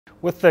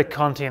With the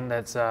content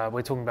that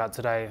we're talking about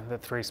today, the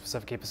 3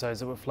 specific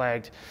episodes that were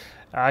flagged,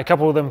 a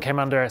couple of them came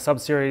under a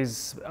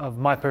sub-series of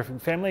My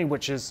Perfect Family,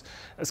 which is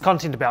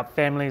content about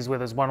families where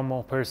there's one or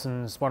more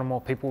persons, one or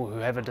more people who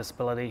have a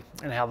disability,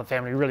 and how the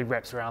family really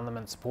wraps around them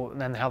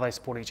and how they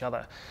support each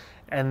other.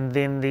 And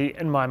then the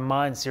In My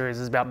Mind series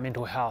is about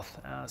mental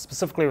health,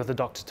 specifically with the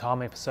Dr.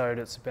 Tom episode.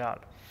 It's about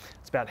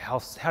how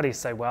do you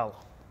stay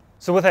well.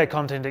 So with that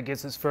content, it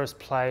gets its first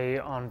play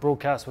on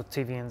broadcast with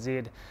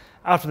TVNZ.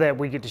 After that,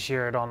 we get to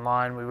share it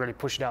online. We really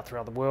push it out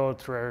throughout the world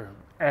through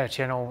our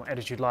channel,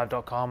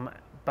 attitudelive.com,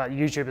 but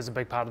YouTube is a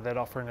big part of that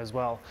offering as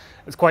well.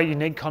 It's quite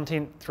unique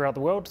content throughout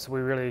the world, so we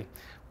really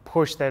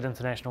push that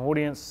international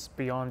audience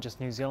beyond just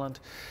New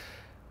Zealand.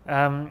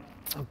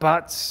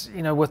 But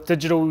with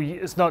digital,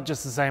 it's not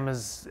just the same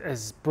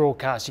as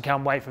broadcast. You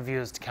can't wait for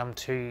viewers to come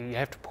to you. You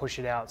have to push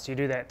it out. So you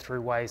do that through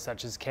ways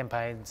such as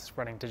campaigns,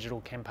 running digital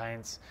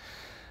campaigns.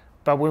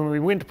 But when we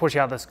went to push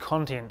out this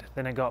content,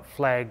 then it got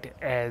flagged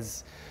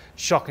as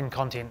shocking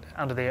content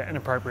under their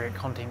inappropriate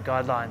content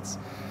guidelines.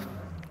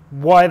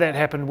 Why that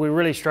happened, we're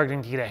really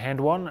struggling to get a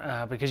handle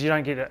on because you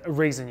don't get a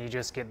reason, you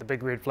just get the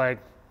big red flag,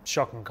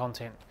 shocking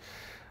content.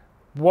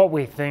 What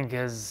we think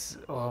is,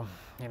 or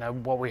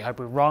what we hope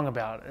we're wrong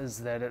about, is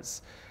that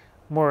it's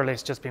more or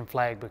less just been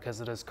flagged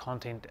because it is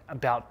content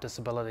about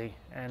disability,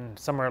 and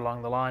somewhere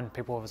along the line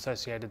people have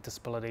associated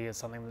disability as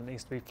something that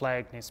needs to be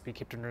flagged, needs to be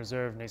kept in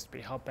reserve, needs to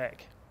be held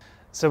back.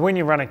 So when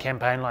you run a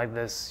campaign like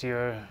this,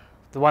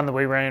 the one that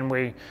we ran,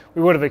 we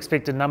would have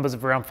expected numbers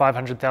of around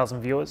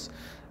 500,000 viewers.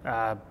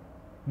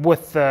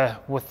 With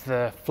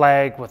the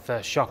flag, with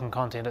the shocking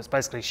content, it's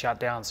basically shut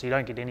down, so you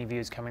don't get any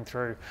views coming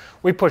through.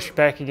 We pushed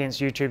back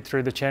against YouTube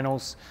through the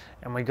channels,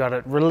 and we got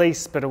it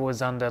released, but it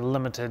was under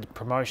limited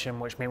promotion,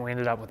 which meant we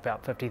ended up with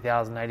about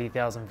 50,000,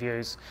 80,000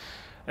 views.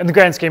 In the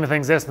grand scheme of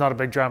things, that's not a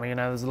big drama.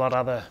 There's a lot of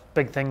other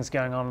big things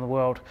going on in the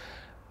world.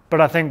 But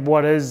I think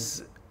what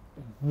is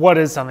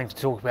something to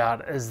talk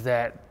about is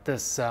that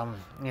this,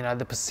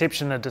 the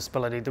perception of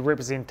disability, the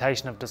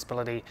representation of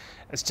disability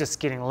is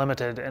just getting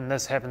limited, and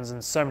this happens in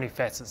so many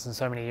facets in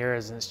so many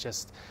areas, and it's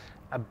just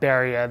a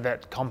barrier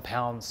that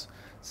compounds.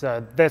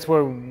 So that's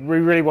where we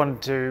really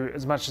wanted to,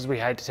 as much as we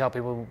hate to tell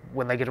people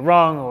when they get it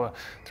wrong or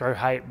throw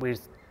hate, we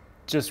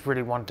just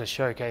really want to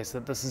showcase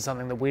that this is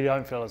something that we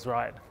don't feel is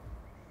right.